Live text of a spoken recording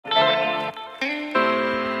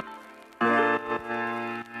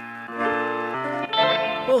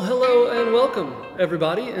Well, hello and welcome,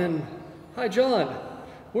 everybody, and hi, John.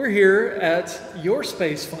 We're here at your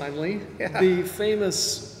space, finally, the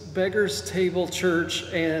famous Beggar's Table Church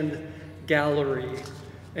and Gallery.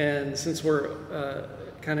 And since we're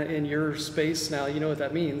kind of in your space now, you know what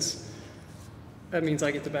that means. That means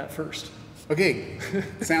I get to bat first. Okay,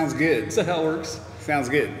 sounds good. Is that how it works? Sounds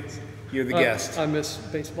good. You're the guest. I miss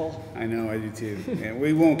baseball. I know, I do too. And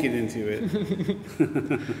we won't get into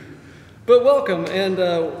it. But welcome, and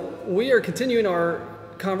we are continuing our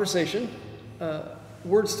conversation,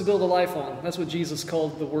 words to build a life on. That's what Jesus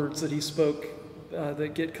called the words that he spoke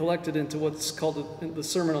that get collected into what's called the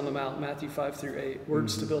Sermon on the Mount, Matthew 5 through 8,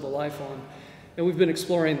 words to build a life on. And we've been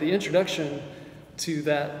exploring the introduction to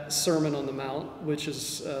that Sermon on the Mount, which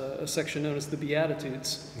is a section known as the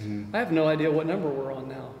Beatitudes. I have no idea what number we're on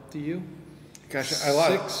now. Do you? Gosh,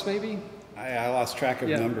 6 maybe? I lost track of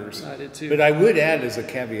numbers. I did too. But I would add as a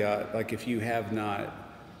caveat, like if you have not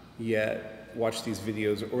yet watched these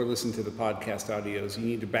videos or listened to the podcast audios, you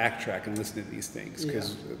need to backtrack and listen to these things.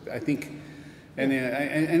 Because I think, and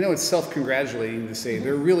I know it's self-congratulating to say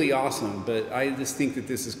they're really awesome, but I just think that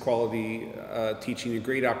this is quality teaching, a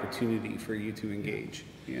great opportunity for you to engage.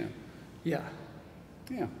 Yeah.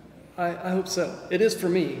 I hope so. It is for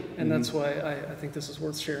me, and that's why I think this is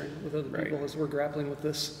worth sharing with other people as we're grappling with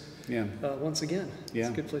this once again. It's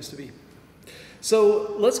a good place to be.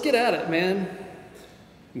 So let's get at it, man.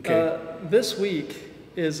 Okay. This week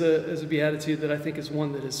is a beatitude that I think is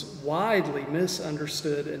one that is widely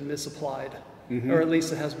misunderstood and misapplied, or at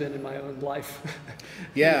least it has been in my own life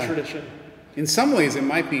tradition. In some ways, it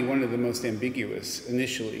might be one of the most ambiguous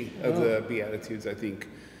initially of the Beatitudes, I think.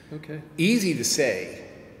 Okay. Easy to say,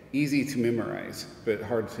 easy to memorize, but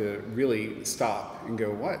hard to really stop and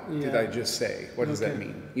go, what did I just say? What does that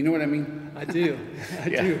mean? You know what I mean? I do.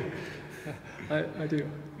 I do.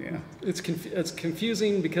 Yeah. It's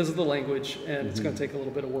confusing because of the language, and it's going to take a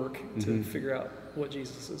little bit of work to figure out what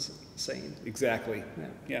Jesus is saying. Exactly.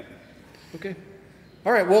 Yeah. Okay.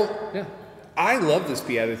 All right. Well, I love this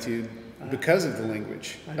beatitude because of the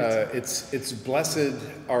language. It's blessed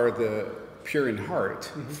are the pure in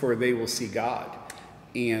heart, for they will see God.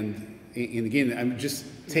 And again, I'm just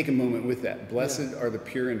take a moment with that. Blessed are the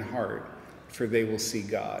pure in heart, for they will see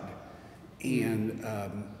God. And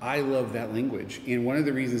I love that language. And one of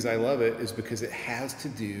the reasons I love it is because it has to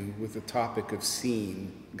do with the topic of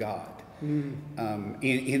seeing God.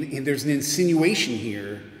 And there's an insinuation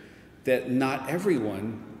here that not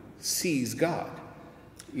everyone sees God.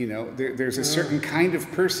 You know, there's a certain kind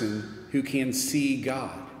of person who can see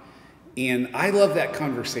God. And I love that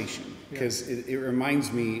conversation because it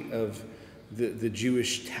reminds me of the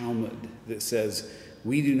Jewish Talmud that says,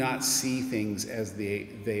 we do not see things as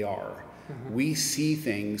they are. We see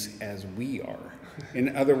things as we are.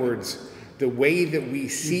 In other words, the way that we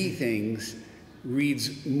see things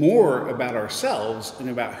reads more about ourselves and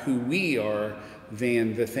about who we are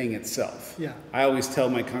than the thing itself. I always tell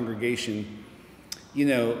my congregation, you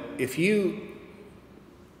know, if you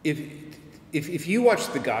watch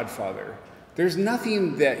The Godfather, there's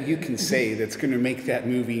nothing that you can say that's going to make that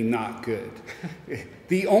movie not good.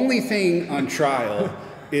 The only thing on trial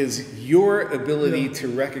is your ability to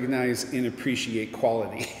recognize and appreciate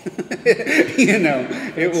quality. You know,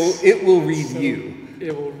 it will read you.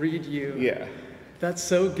 It will read you. Yeah. That's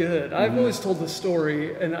so good. I've always told the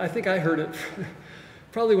story, and I think I heard it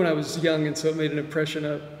probably when I was young, and so it made an impression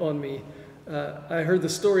on me. I heard the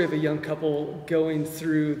story of a young couple going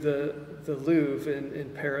through the Louvre in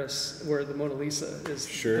Paris, where the Mona Lisa is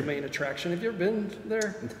the main attraction. Have you ever been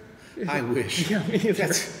there? I wish. Yeah, me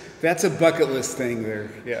either. That's a bucket list thing there.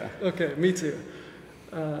 Yeah. Okay, me too.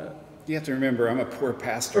 You have to remember, I'm a poor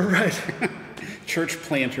pastor. Right. Church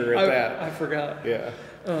planter at that. I forgot. Yeah.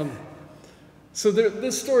 So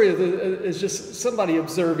this story is just somebody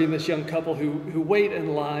observing this young couple who wait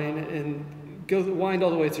in line and wind all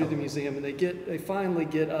the way through the museum, and they finally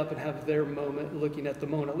get up and have their moment looking at the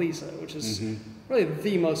Mona Lisa, which is really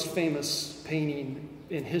the most famous painting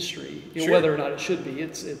in history. You know, whether or not it should be,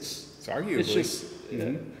 it's arguably. It's just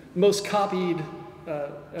most copied.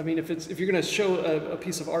 I mean, if you're going to show a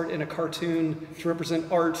piece of art in a cartoon to represent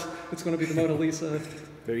art, it's going to be the Mona Lisa.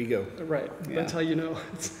 There you go. Right. Yeah. That's how you know.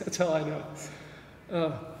 That's how I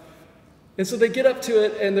know. And so they get up to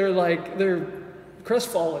it, and they're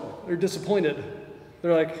crestfallen. They're disappointed.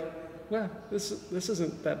 They're like, well, this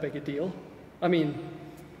isn't that big a deal. I mean,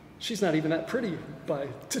 she's not even that pretty by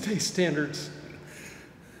today's standards.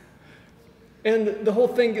 And the whole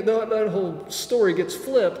thing, that whole story gets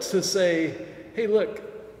flipped to say, hey, look,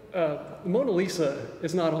 the Mona Lisa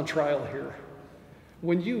is not on trial here.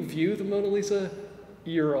 When you view the Mona Lisa,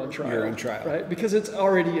 you're on trial. You're on trial. Right? Because it's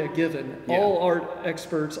already a given. Yeah. All art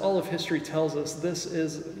experts, all of history tells us this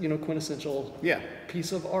is, quintessential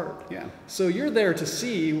piece of art. Yeah. So you're there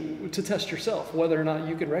to test yourself whether or not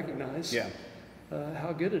you can recognize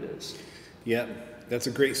how good it is. Yeah, that's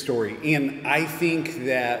a great story. And I think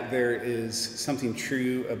that there is something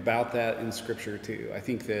true about that in Scripture too. I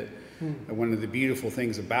think that one of the beautiful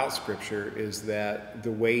things about Scripture is that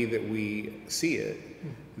the way that we see it,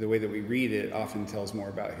 the way that we read it, often tells more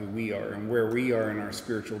about who we are and where we are in our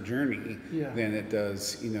spiritual journey than it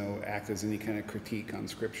does, act as any kind of critique on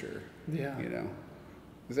Scripture. Yeah.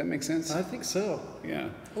 Does that make sense? I think so. Yeah.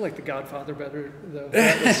 I like The Godfather better, though.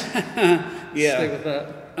 Stay with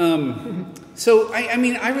that. So,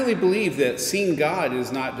 I really believe that seeing God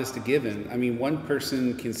is not just a given. I mean, one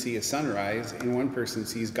person can see a sunrise and one person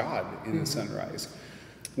sees God in the sunrise.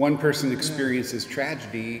 One person experiences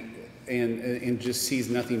tragedy and just sees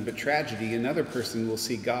nothing but tragedy. Another person will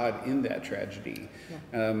see God in that tragedy.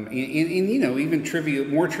 Even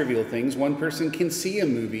more trivial things. One person can see a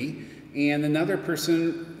movie and another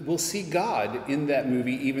person will see God in that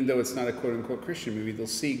movie, even though it's not a quote-unquote Christian movie. They'll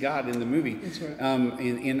see God in the movie. That's right.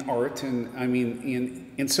 In art.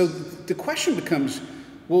 And so the question becomes,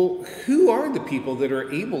 well, who are the people that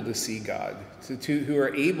are able to see God, who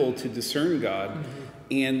are able to discern God,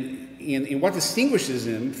 and what distinguishes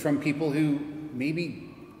them from people who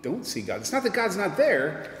maybe don't see God? It's not that God's not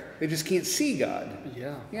there, they just can't see God.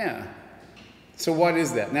 Yeah. So what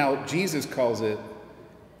is that? Now, Jesus calls it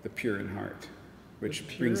the pure in heart,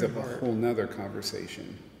 which brings up a whole nother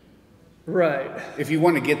conversation. Right. If you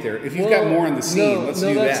want to get there, if you've got more on the scene, let's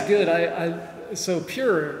do that. No, that's good. So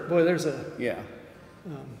pure, boy, there's a... Yeah.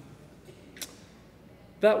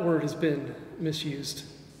 That word has been misused.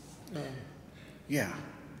 Yeah.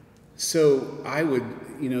 So I would,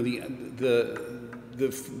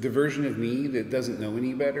 the version of me that doesn't know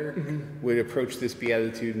any better would approach this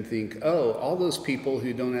beatitude and think, oh, all those people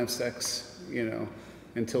who don't have sex,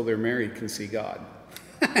 until they're married can see God.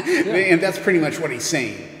 And that's pretty much what he's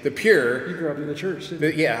saying. The pure... You grew up in the church,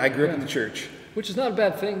 didn't you? Yeah, I grew up in the church. Which is not a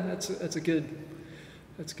bad thing. That's good.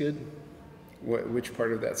 Which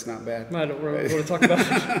part of that's not bad? I don't want to talk about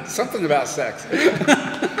it. Something about sex.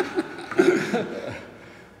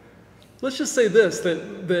 Let's just say this,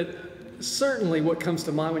 that certainly what comes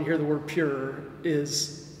to mind when you hear the word pure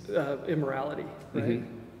is immorality, right?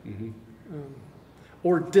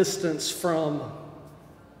 Or distance from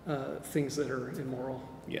things that are immoral.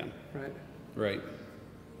 Yeah. Right.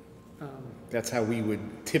 That's how we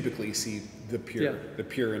would typically see the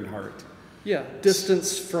pure in heart. Yeah,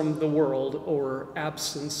 distance from the world or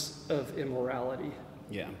absence of immorality.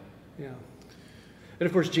 Yeah. And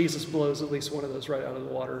of course, Jesus blows at least one of those right out of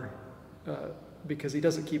the water because he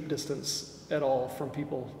doesn't keep distance at all from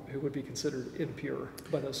people who would be considered impure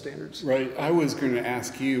by those standards. Right. I was going to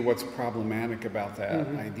ask you what's problematic about that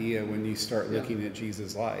idea when you start looking at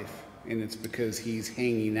Jesus' life. And it's because he's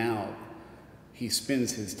hanging out. He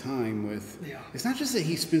spends his time with... It's not just that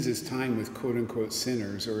he spends his time with quote-unquote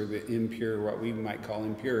sinners or the impure, what we might call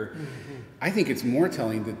impure. I think it's more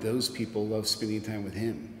telling that those people love spending time with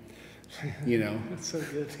him. That's so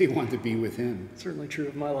good. They want to be with him. Certainly true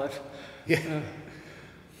of my life. Yeah.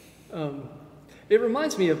 It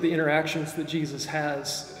reminds me of the interactions that Jesus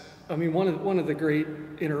has. I mean, one of the great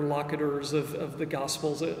interlocutors of the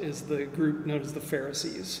Gospels is the group known as the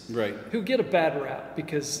Pharisees. Right. Who get a bad rap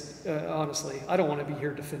because, honestly, I don't want to be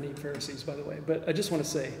here defending Pharisees, by the way, but I just want to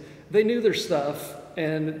say they knew their stuff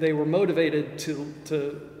and they were motivated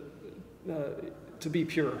to be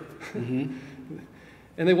pure.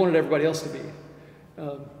 And they wanted everybody else to be.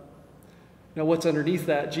 Now, what's underneath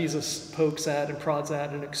that, Jesus pokes at and prods at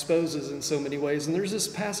and exposes in so many ways. And there's this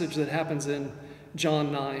passage that happens in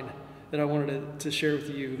John 9 that I wanted to share with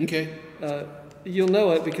you. Okay. You'll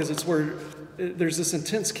know it because it's where there's this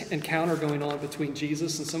intense encounter going on between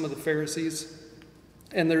Jesus and some of the Pharisees.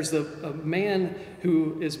 And there's a man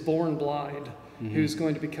who is born blind, who's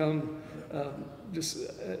going to become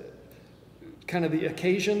kind of the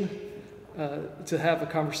occasion to have a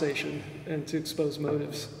conversation and to expose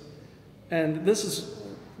motives. And this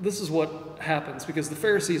is what happens because the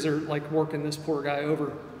Pharisees are like working this poor guy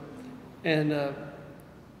over. And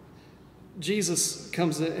Jesus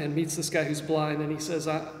comes in and meets this guy who's blind, and he says,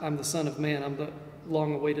 I'm the Son of Man. I'm the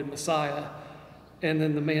long-awaited Messiah. And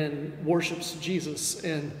then the man worships Jesus.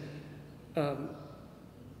 And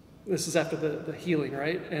this is after the healing,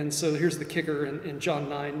 right? And so here's the kicker in John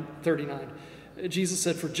 9:39. Jesus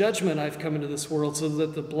said, "For judgment I've come into this world so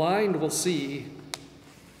that the blind will see,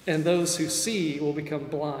 and those who see will become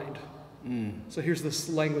blind." So here's this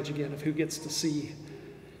language again of who gets to see.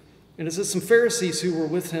 And it says some Pharisees who were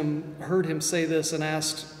with him heard him say this and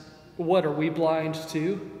asked, "What, are we blind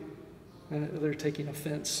too?" And they're taking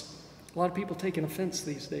offense. A lot of people taking offense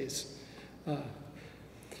these days.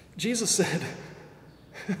 Jesus said,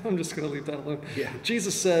 I'm just going to leave that alone. Yeah.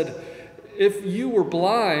 Jesus said, if you were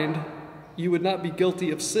blind, you would not be guilty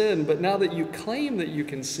of sin, but now that you claim that you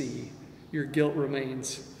can see, your guilt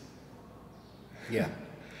remains. Yeah.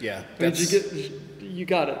 Yeah. You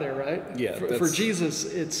got it there, right? Yeah. For Jesus,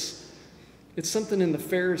 it's something in the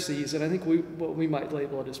Pharisees, and I think what we might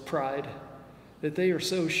label it as pride, that they are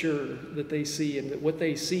so sure that they see, and that what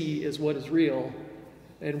they see is what is real,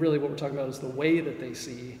 and really what we're talking about is the way that they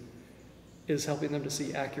see is helping them to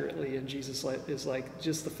see accurately. And Jesus is like,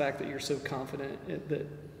 just the fact that you're so confident that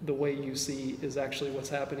the way you see is actually what's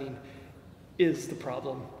happening is the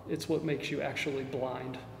problem. It's what makes you actually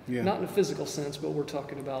blind. Yeah. Not in a physical sense, but we're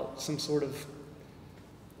talking about some sort of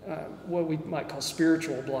what we might call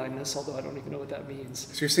spiritual blindness, although I don't even know what that means.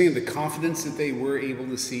 So you're saying the confidence that they were able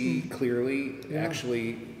to see clearly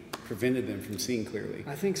actually prevented them from seeing clearly.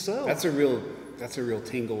 I think so. That's a real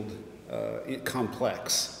tangled,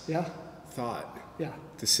 complex thought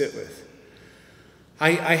to sit with.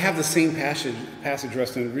 I have the same passage,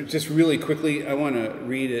 Rustin. Just really quickly, I want to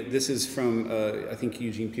read it. This is from, I think,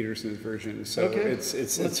 Eugene Peterson's version. So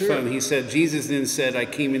it's fun. He said, Jesus then said, I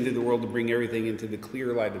came into the world to bring everything into the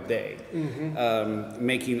clear light of day,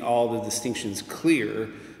 making all the distinctions clear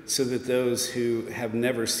so that those who have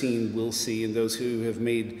never seen will see, and those who have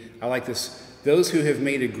made, I like this, those who have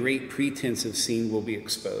made a great pretense of seeing will be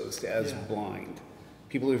exposed as blind.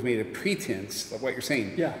 People who have made a pretense of what you're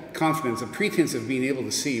saying, confidence, a pretense of being able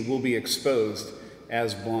to see will be exposed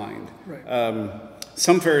as blind. Right.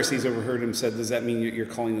 Some Pharisees overheard him said, does that mean you're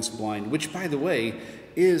calling us blind? Which, by the way,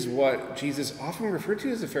 is what Jesus often referred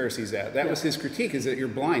to as the Pharisees at. That was his critique, is that you're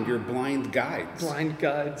blind guides. Blind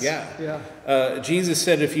guides. Yeah. Jesus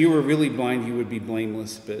said if you were really blind, you would be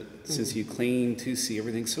blameless, but since you claim to see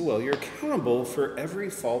everything so well, you're accountable for every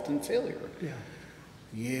fault and failure.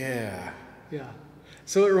 Yeah.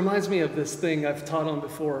 So it reminds me of this thing I've taught on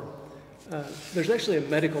before. There's actually a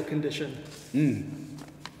medical condition.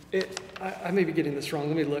 I may be getting this wrong.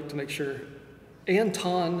 Let me look to make sure.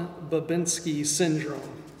 Anton Babinski syndrome.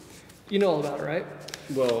 You know all about it, right?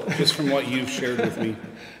 Well, just from what you've shared with me.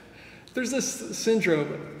 There's this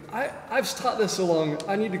syndrome. I've taught this so long,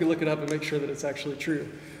 I need to go look it up and make sure that it's actually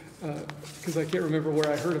true, because I can't remember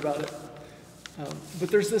where I heard about it. But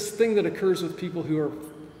there's this thing that occurs with people who are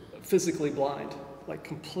physically blind, like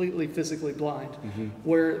completely physically blind,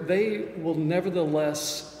 where they will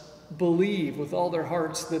nevertheless believe with all their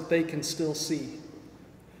hearts that they can still see.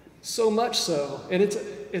 So much so, and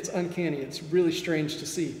it's uncanny, it's really strange to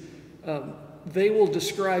see. They will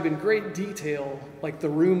describe in great detail like the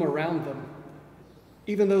room around them,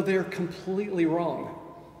 even though they're completely wrong.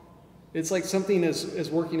 It's like something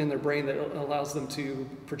is working in their brain that allows them to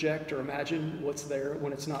project or imagine what's there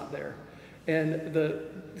when it's not there. And the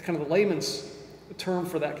kind of the layman's term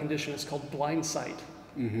for that condition is called blind sight.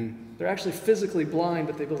 They're actually physically blind,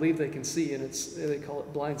 but they believe they can see, and they call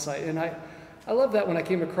it blind sight. And I love that when I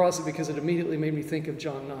came across it, because it immediately made me think of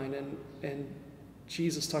John 9 and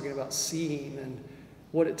Jesus talking about seeing and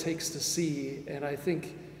what it takes to see. And I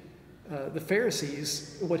think the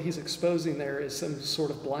Pharisees, what he's exposing there is some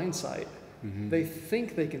sort of blind sight. They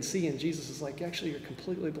think they can see, and Jesus is like, actually, you're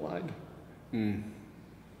completely blind.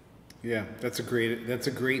 Yeah, that's a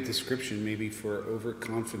great description maybe for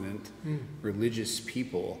overconfident religious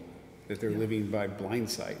people, that they're living by blind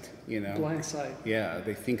sight, Blind sight. Yeah,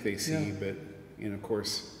 they think they see, but of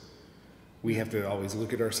course we have to always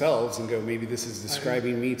look at ourselves and go, maybe this is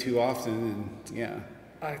describing me too often, and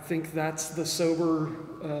I think that's the sober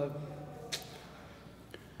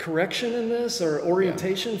correction in this, or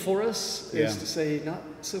orientation for us, is to say, not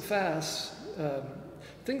so fast.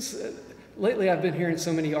 Lately I've been hearing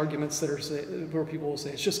so many arguments where people will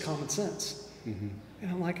say it's just common sense. And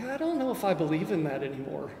I'm like, I don't know if I believe in that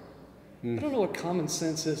anymore. I don't know what common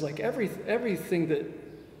sense is. Like everything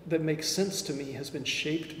that makes sense to me has been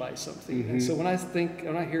shaped by something. And so when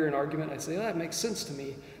I hear an argument, I say, that makes sense to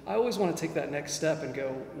me. I always want to take that next step and go,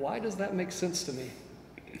 why does that make sense to me?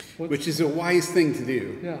 Which is a wise thing to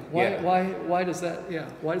do. Why does that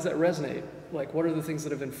resonate? Like, what are the things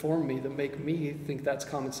that have informed me that make me think that's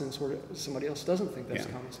common sense where somebody else doesn't think that's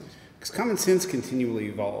common sense? Because common sense continually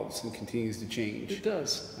evolves and continues to change. It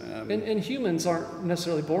does. And humans aren't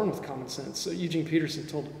necessarily born with common sense. So Eugene Peterson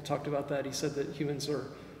talked about that. He said that humans are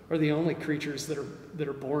the only creatures that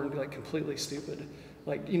are born like completely stupid.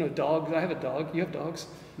 Like, dogs. I have a dog. You have dogs.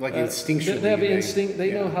 Like instinctually. They have instinct.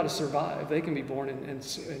 They know how to survive. They can be born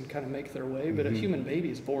and kind of make their way. But a human baby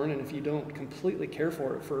is born, and if you don't completely care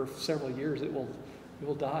for it for several years, it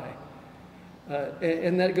will die.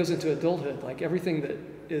 And that goes into adulthood. Like everything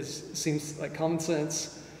that seems like common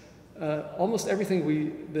sense, almost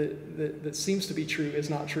everything that seems to be true is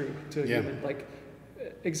not true to a human. Like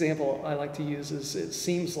example I like to use is it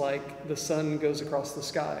seems like the sun goes across the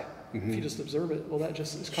sky. If you just observe it, well, that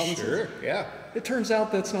just is common sense. Sure, yeah. It turns out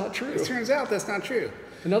that's not true. It turns out that's not true.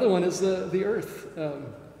 Another one is the Earth.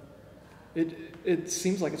 It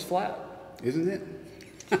seems like it's flat. Isn't it?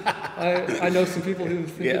 I know some people who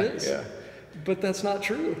think it is. Yeah. But that's not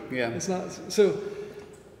true. Yeah. It's not. So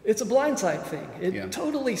it's a blindsight thing. It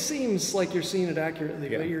totally seems like you're seeing it accurately,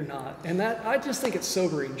 but you're not. And that, I just think it's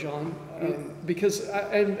sobering, John, because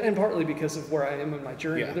and partly because of where I am in my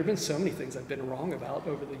journey. There have been so many things I've been wrong about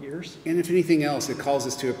over the years. And if anything else, it calls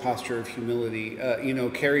us to a posture of humility.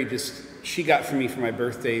 Carrie she got for me for my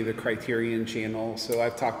birthday the Criterion Channel, so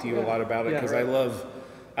I've talked to you a lot about it because I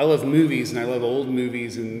love movies and I love old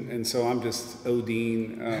movies, and so I'm just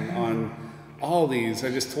ODing on all these.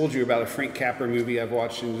 I just told you about a Frank Capra movie I've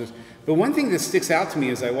watched. But one thing that sticks out to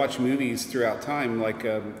me as I watch movies throughout time, like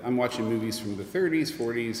I'm watching movies from the 30s,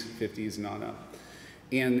 40s, 50s, and on up.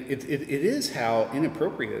 And it is how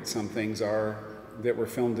inappropriate some things are that were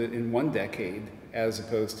filmed in one decade as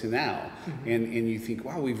opposed to now. And you think,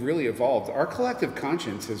 wow, we've really evolved. Our collective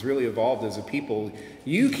conscience has really evolved as a people.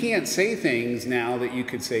 You can't say things now that you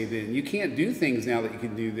could say then. You can't do things now that you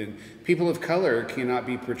can do then. People of color cannot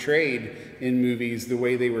be portrayed in movies the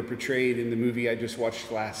way they were portrayed in the movie I just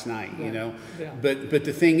watched last night, Yeah. But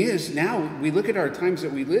the thing is, now we look at our times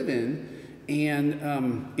that we live in, and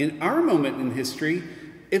in our moment in history,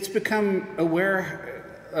 it's become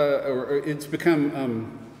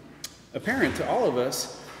apparent to all of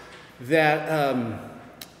us that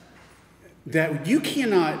that you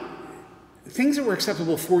cannot, things that were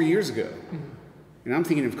acceptable 4 years ago, and I'm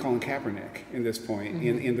thinking of Colin Kaepernick in this point,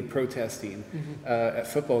 in the protesting at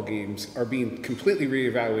football games, are being completely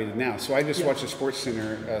reevaluated now. So I just watched a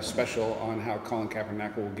SportsCenter special on how Colin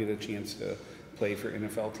Kaepernick will get a chance to play for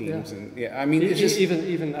NFL teams, and I mean, it's just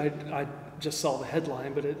even I just saw the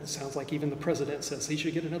headline, but it sounds like even the president says he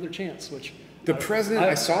should get another chance. Which the president,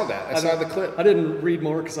 I saw that. I saw the clip. I didn't read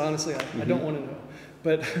more because honestly, I don't want to know.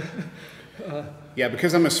 But yeah,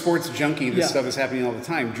 because I'm a sports junkie, this stuff is happening all the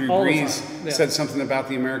time. Drew Brees said something about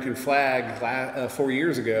the American flag 4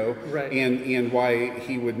 years ago, and why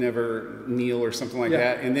he would never kneel or something like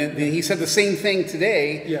that. And then he said the same thing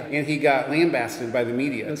today, and he got lambasted by the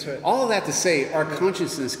media. That's right. All of that to say, our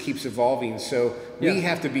consciousness keeps evolving, so we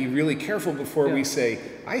have to be really careful before we say,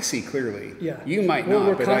 I see clearly. You might not,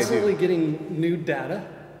 we're but I do. constantly getting new data.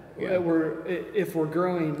 If we're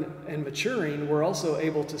growing and maturing, we're also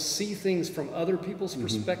able to see things from other people's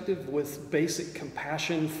perspective with basic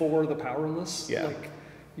compassion for the powerless, like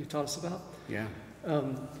you taught us about.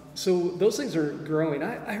 So those things are growing.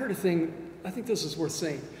 I heard a thing, I think this is worth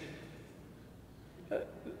saying.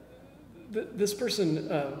 This person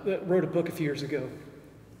that wrote a book a few years ago,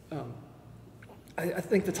 I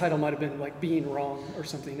think the title might have been like Being Wrong or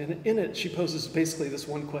something. And in it, she poses basically this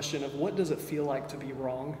one question of what does it feel like to be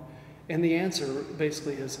wrong? And the answer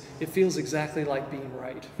basically is, it feels exactly like being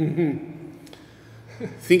right.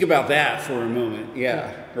 Think about that for a moment.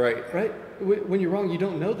 Right. When you're wrong, you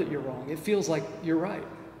don't know that you're wrong. It feels like you're right.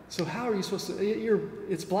 So how are you supposed to,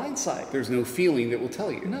 it's blindsight. There's no feeling that will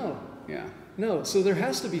tell you. No. No, so there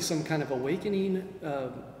has to be some kind of awakening.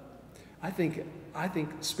 I think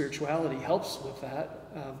spirituality helps with that,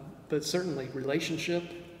 but certainly relationship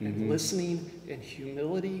and listening and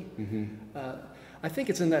humility. I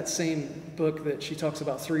think it's in that same book that she talks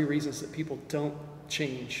about 3 reasons that people don't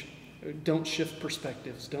change, don't shift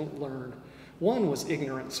perspectives, don't learn. One was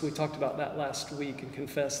ignorance. We talked about that last week and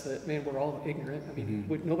confessed that, man, we're all ignorant. I mean,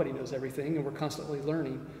 nobody knows everything, and we're constantly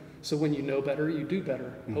learning. So when you know better, you do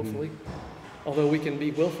better, hopefully. Although we can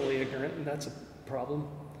be willfully ignorant, and that's a problem.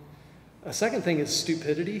 A second thing is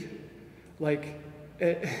stupidity. And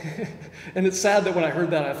it's sad that when I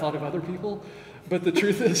heard that, I thought of other people. But the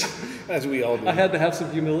truth is, as we all do, I had to have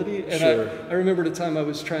some humility. And I remembered a time I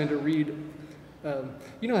was trying to read,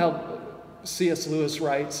 you know how C.S. Lewis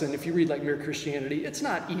writes, and if you read like Mere Christianity, it's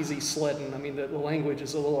not easy sledding. I mean, the language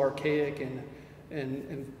is a little archaic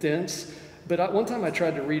and dense. But one time I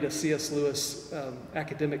tried to read a C.S. Lewis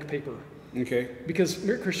academic paper, Okay. Because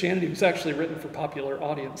Mere Christianity was actually written for popular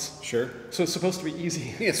audience. Sure. So it's supposed to be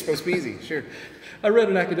easy. Yeah, it's supposed to be easy, sure. I read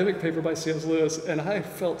an academic paper by C.S. Lewis, and I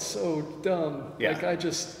felt so dumb. Yeah. Like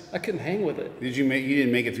I couldn't hang with it. You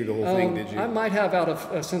didn't make it through the whole thing, did you? I might have out of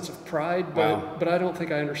a sense of pride, but I don't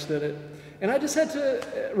think I understood it. And I just had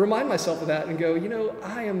to remind myself of that and go,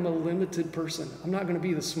 I am a limited person. I'm not going to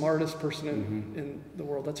be the smartest person in the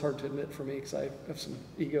world. That's hard to admit for me because I have some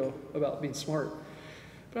ego about being smart.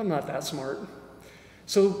 But I'm not that smart.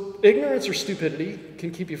 So ignorance or stupidity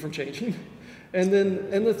can keep you from changing. And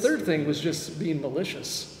the third thing was just being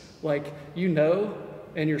malicious. Like,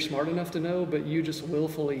 and you're smart enough to know, but you just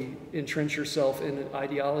willfully entrench yourself in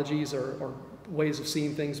ideologies or ways of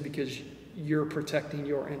seeing things because you're protecting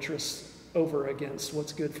your interests over against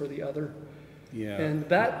what's good for the other. Yeah.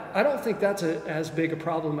 And I don't think that's as big a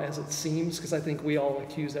problem as it seems, because I think we all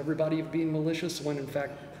accuse everybody of being malicious when in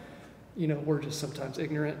fact, we're just sometimes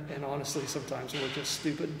ignorant, and honestly, sometimes we're just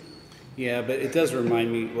stupid. Yeah, but it does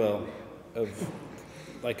remind me, of,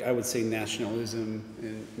 like, I would say nationalism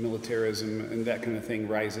and militarism and that kind of thing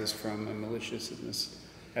rises from a maliciousness,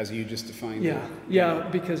 as you just defined it. Yeah,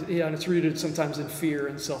 because, and it's rooted sometimes in fear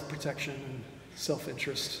and self-protection and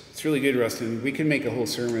self-interest. It's really good, Rustin. We can make a whole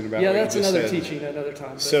sermon about what that's you just another said. Teaching another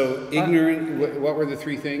time. So ignorant, what were the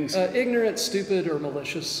three things? Ignorant, stupid, or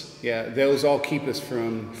malicious. Yeah, those all keep us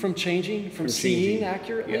from changing, from seeing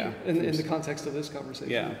accurately in the context of this Yeah.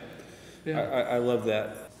 conversation. I love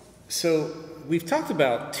that. So we've talked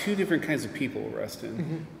about two different kinds of people, Rustin.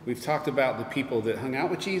 Mm-hmm. We've talked about the people that hung out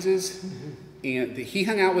with Jesus, and that he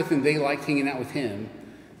hung out with and they liked hanging out with him,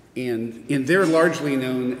 and they're largely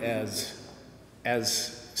known as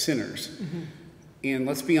sinners. Mm-hmm. And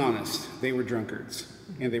let's be honest, they were drunkards,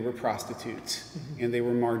 and they were prostitutes, and they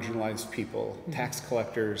were marginalized people, tax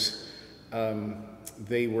collectors.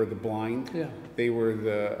 They were the blind. Yeah. They were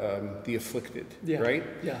the afflicted, right?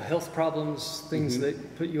 Yeah, health problems, things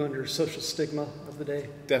that put you under social stigma of the day.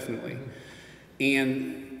 Definitely.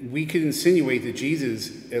 And we could insinuate that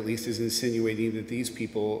Jesus, at least, is insinuating that these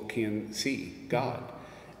people can see God.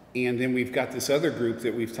 And then we've got this other group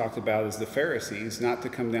that we've talked about as the Pharisees, not to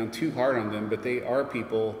come down too hard on them, but they are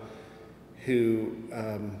people who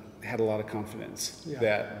had a lot of confidence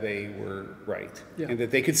that they were right and that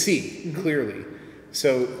they could see clearly.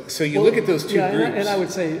 So you look at those two groups. And I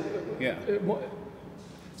would say,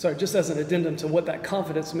 sorry, just as an addendum to what that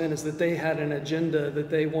confidence meant is that they had an agenda that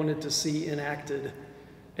they wanted to see enacted,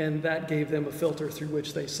 and that gave them a filter through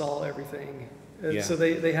which they saw everything. So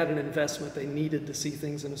they had an investment. They needed to see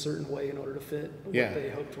things in a certain way in order to fit what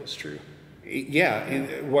they hoped was true. Yeah,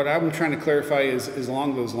 and what I'm trying to clarify is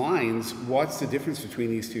along those lines, what's the difference between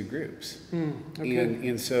these two groups? Okay.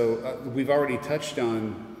 And so we've already touched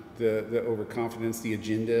on the overconfidence, the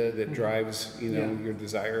agenda that drives your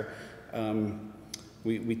desire.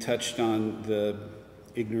 We touched on the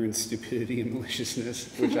ignorance, stupidity, and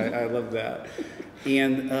maliciousness, which I love that.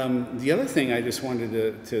 And the other thing I just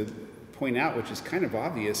wanted to point out, which is kind of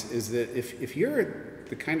obvious, is that if you're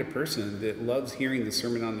the kind of person that loves hearing the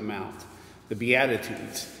Sermon on the Mount, the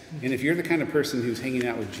Beatitudes, and if you're the kind of person who's hanging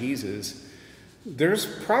out with Jesus, there's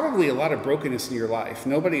probably a lot of brokenness in your life.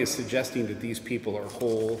 Nobody is suggesting that these people are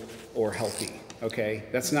whole or healthy, okay?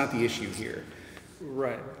 That's not the issue here.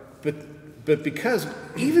 Right. But because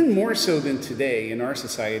even more so than today in our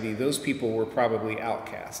society, those people were probably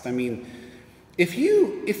outcast. I mean, if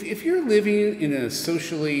you're living in a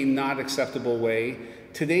socially not acceptable way,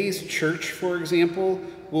 today's church, for example,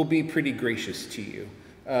 will be pretty gracious to you.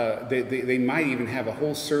 They might even have a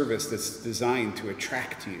whole service that's designed to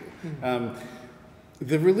attract you.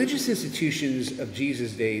 The religious institutions of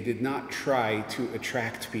Jesus' day did not try to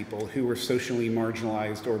attract people who were socially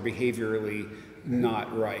marginalized or behaviorally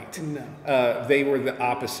not right. No. They were the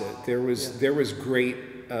opposite. There was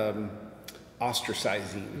great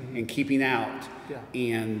ostracizing and keeping out. Yeah.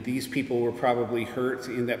 And these people were probably hurt,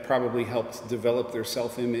 and that probably helped develop their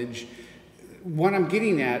self-image. What I'm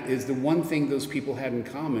getting at is the one thing those people had in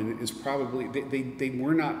common is probably they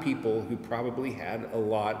were not people who probably had a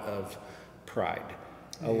lot of pride.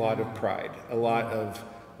 A lot of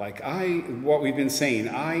like, what we've been saying,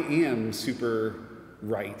 I am super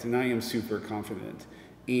right and I am super confident.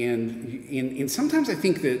 And sometimes I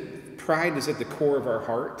think that pride is at the core of our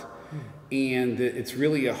heart, and that it's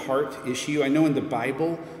really a heart issue. I know in the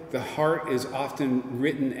Bible, the heart is often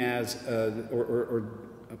written as or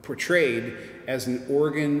portrayed as an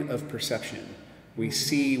organ of perception. We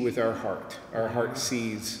see with our heart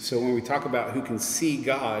sees. So when we talk about who can see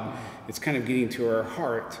God, it's kind of getting to our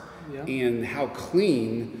heart and how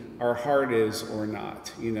clean our heart is or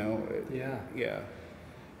not,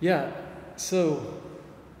 Yeah. So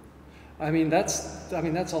I mean,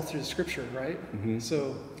 that's all through the Scripture, right?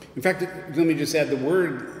 So, in fact, let me just add the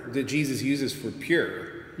word that Jesus uses for pure,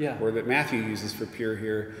 or that Matthew uses for pure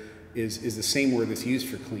here, is the same word that's used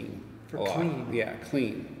for clean. For clean. Yeah,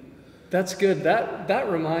 clean. That's good. That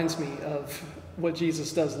reminds me of what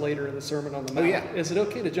Jesus does later in the Sermon on the Mount. Oh, yeah. Is it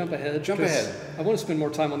okay to jump ahead? Jump ahead. I want to spend more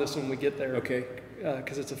time on this when we get there. Okay.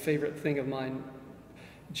 Because it's a favorite thing of mine.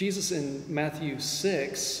 Jesus in Matthew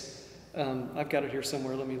 6, I've got it here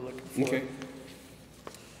somewhere. Let me look for it.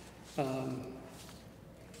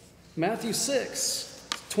 Matthew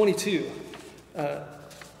 6:22.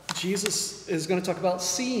 Jesus is going to talk about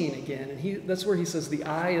seeing again, and that's where he says the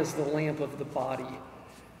eye is the lamp of the body.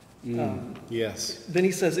 Yes. Then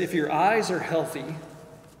he says, if your eyes are healthy,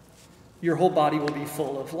 your whole body will be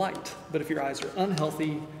full of light. But if your eyes are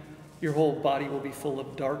unhealthy, your whole body will be full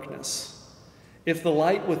of darkness. If the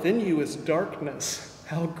light within you is darkness,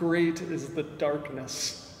 how great is the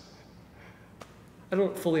darkness? I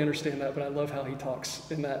don't fully understand that, but I love how he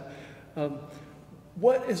talks in that.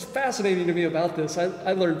 What is fascinating to me about this,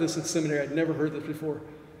 I learned this in seminary, I'd never heard this before.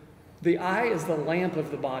 The eye is the lamp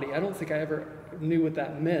of the body. I don't think I ever knew what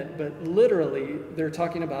that meant, but literally they're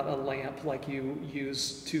talking about a lamp like you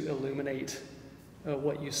use to illuminate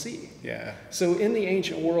what you see. Yeah. So in the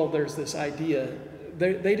ancient world, there's this idea,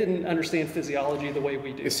 they didn't understand physiology the way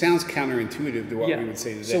we do. It sounds counterintuitive to what we would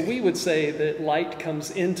say today. So we would say that light comes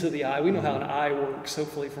into the eye. We know how an eye works,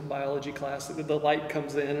 hopefully from biology class, that the light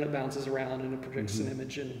comes in and it bounces around and it projects an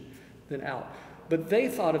image and then out. But they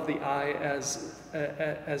thought of the eye as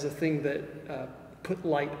a thing that put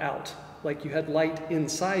light out. Like you had light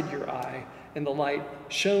inside your eye, and the light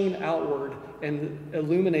shone outward and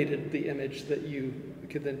illuminated the image that you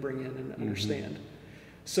could then bring in and understand.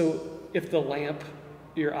 So if the lamp,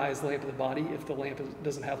 your eye is the lamp of the body, if the lamp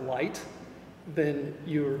doesn't have light, then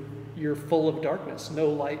you're full of darkness. No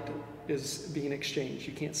light is being exchanged.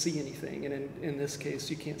 You can't see anything. And in this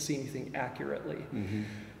case, you can't see anything accurately.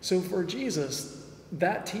 So for Jesus,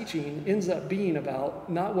 that teaching ends up being about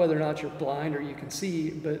not whether or not you're blind or you can see,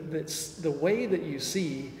 but that's the way that you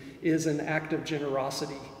see is an act of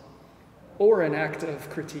generosity or an act of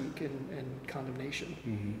critique and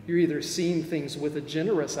condemnation. You're either seeing things with a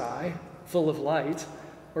generous eye, full of light,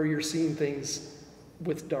 or you're seeing things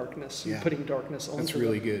with darkness, putting darkness onto them. That's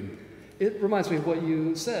really good. It reminds me of what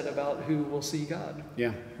you said about who will see God.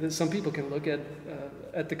 Yeah. That some people can look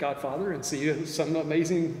at the Godfather and see some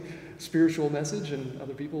amazing spiritual message, and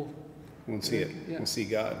other people won't see it. We'll see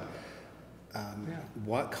God.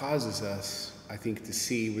 What causes us, I think, to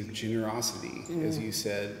see with generosity, as you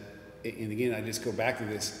said, and again, I just go back to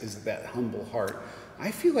this, is that humble heart. I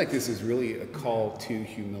feel like this is really a call to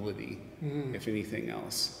humility, if anything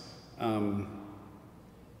else.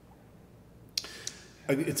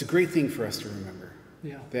 It's a great thing for us to remember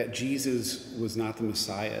that Jesus was not the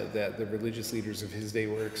Messiah that the religious leaders of his day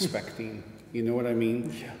were expecting. You know what I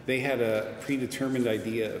mean? Yeah. They had a predetermined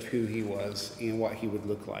idea of who he was and what he would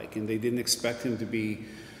look like, and they didn't expect him to be,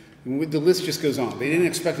 the list just goes on. They didn't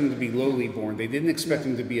expect him to be lowly born. They didn't expect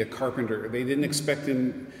him to be a carpenter. They didn't expect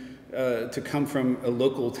him to come from a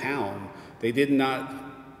local town. They did not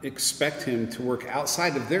expect him to work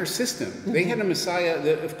outside of their system. They had a Messiah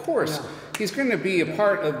that, of course, he's going to be a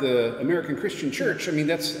part of the American Christian church. I mean,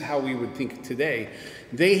 that's how we would think today.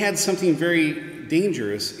 They had something very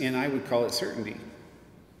dangerous, and I would call it certainty.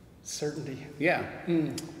 Certainty. Yeah.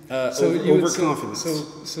 So overconfidence.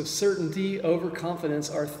 So certainty, overconfidence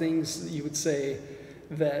are things that you would say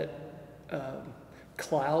that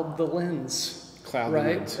cloud the lens.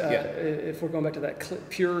 Right? If we're going back to that,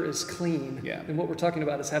 pure is clean. Yeah. And what we're talking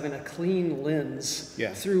about is having a clean lens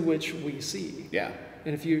through which we see. Yeah.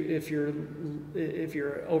 And if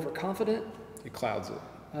you're overconfident, it clouds it.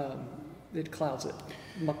 It clouds it,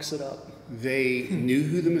 mucks it up. They knew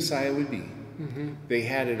who the Messiah would be. They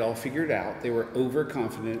had it all figured out. They were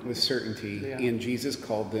overconfident with certainty, and Jesus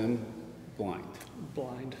called them blind.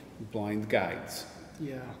 Blind guides.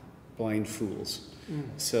 Yeah. Blind fools.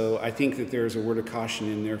 So I think that there's a word of caution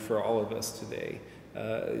in there for all of us today.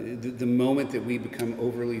 The moment that we become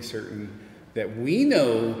overly certain that we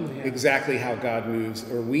know exactly how God moves,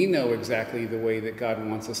 or we know exactly the way that God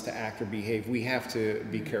wants us to act or behave, we have to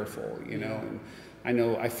be careful, you know. And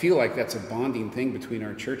I feel like that's a bonding thing between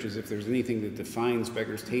our churches. If there's anything that defines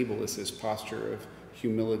Beggar's Table, it's this posture of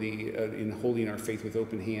humility in holding our faith with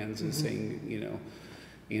open hands and saying, you know,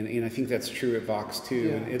 and I think that's true at Vox too.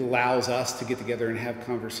 Yeah. And it allows us to get together and have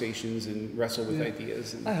conversations and wrestle with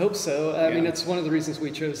ideas. And, I hope so. I mean, it's one of the reasons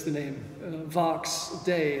we chose the name Vox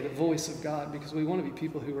Dei, the voice of God, because we want to be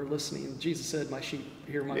people who are listening. Jesus said, "My sheep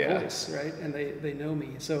hear my voice," right? And they know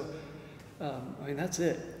me. So I mean, that's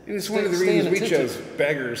it. And it's one of the reasons we chose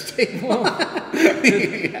Beggar's Table.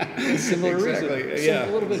 Yeah, similar exactly. reason. Yeah,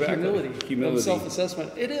 a little bit exactly. of humility,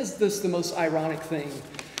 self-assessment. It is the most ironic thing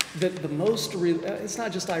that it's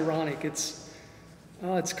not just ironic, it's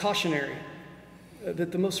cautionary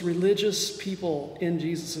that the most religious people in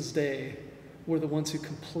Jesus' day were the ones who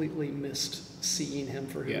completely missed seeing him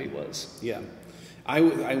for who he was. Yeah.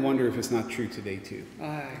 I wonder if it's not true today too.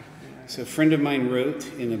 So a friend of mine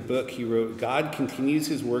wrote in a book, he wrote, God continues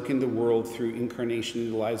his work in the world through incarnation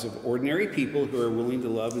in the lives of ordinary people who are willing to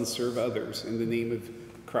love and serve others in the name of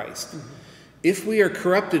Christ. Mm-hmm. If we are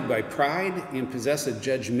corrupted by pride and possess a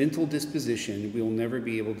judgmental disposition, we will never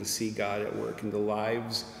be able to see God at work in the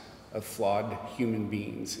lives of flawed human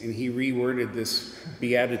beings. And he reworded this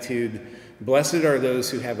beatitude, blessed are those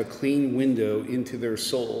who have a clean window into their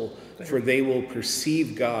soul, for they will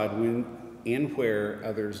perceive God when and where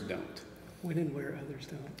others don't. When and where others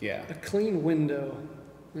don't. Yeah. A clean window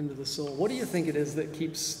into the soul. What do you think it is that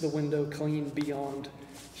keeps the window clean beyond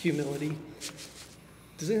humility?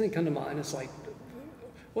 Does anything come to mind? It's like,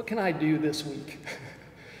 what can I do this week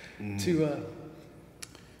to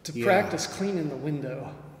practice cleaning the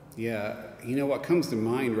window? Yeah. You know, what comes to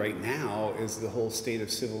mind right now is the whole state of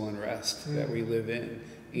civil unrest that we live in,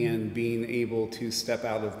 and being able to step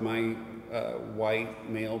out of my white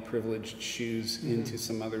male privileged shoes into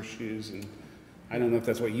some other shoes. And I don't know if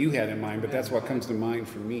that's what you had in mind, but that's what comes to mind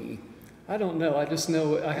for me. I don't know. I just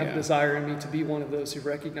know I have a desire in me to be one of those who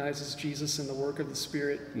recognizes Jesus in the work of the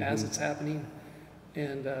Spirit as it's happening.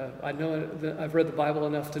 And I know that I've read the Bible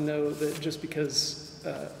enough to know that just because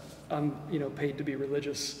I'm paid to be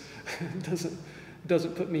religious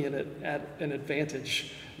doesn't put me at an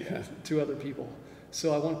advantage to other people.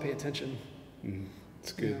 So I want to pay attention.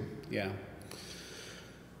 It's good. Yeah.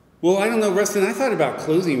 Well, I don't know, Rustin. I thought about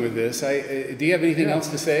closing with this. Do you have anything else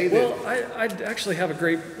to say? Well, I actually have a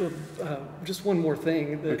great, just one more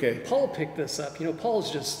thing. Paul picked this up.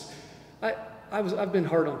 Paul's just, I've been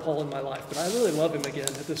hard on Paul in my life, but I really love him again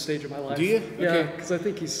at this stage of my life. Do you? Yeah, because I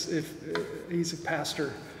think he's a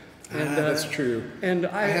pastor. And, that's true. And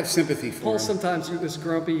I have sympathy for Paul him. Sometimes is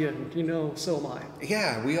grumpy, and so am I.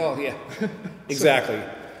 Yeah, we all. Yeah, exactly.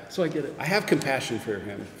 So I get it. I have compassion for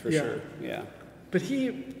him, for sure. Yeah. But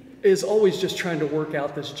he is always just trying to work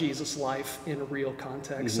out this Jesus life in a real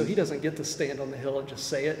context. So he doesn't get to stand on the hill and just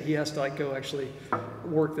say it. He has to go actually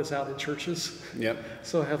work this out in churches. Yep.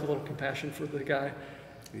 So I have a little compassion for the guy.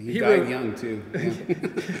 He died young too.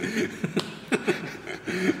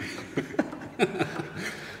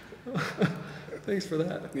 Thanks for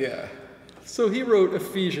that. Yeah. So he wrote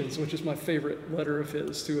Ephesians, which is my favorite letter of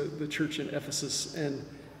his, to the church in Ephesus. And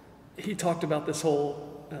he talked about this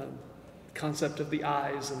whole concept of the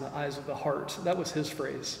eyes and the eyes of the heart. That was his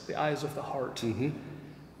phrase, the eyes of the heart.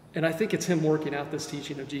 And I think it's him working out this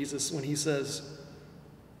teaching of Jesus when he says,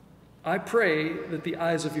 I pray that the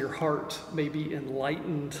eyes of your heart may be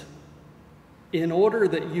enlightened in order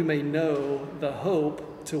that you may know the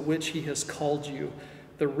hope to which he has called you,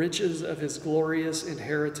 the riches of his glorious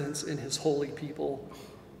inheritance in his holy people,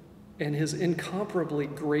 and his incomparably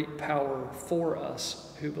great power for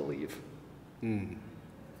us who believe.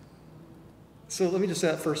 So let me just say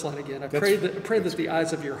that first line again. I pray that the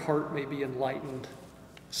eyes of your heart may be enlightened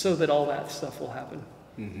so that all that stuff will happen.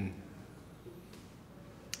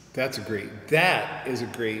 That is a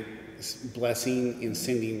great blessing in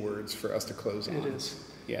sending words for us to close on. It is.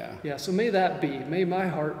 Yeah. Yeah, so may my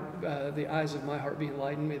heart, the eyes of my heart be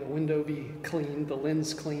enlightened, may the window be clean, the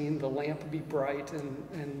lens clean, the lamp be bright,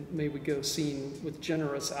 and may we go seeing with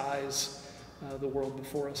generous eyes the world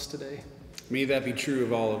before us today. May that be true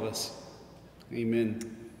of all of us.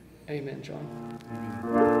 Amen. Amen, John.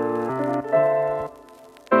 Amen.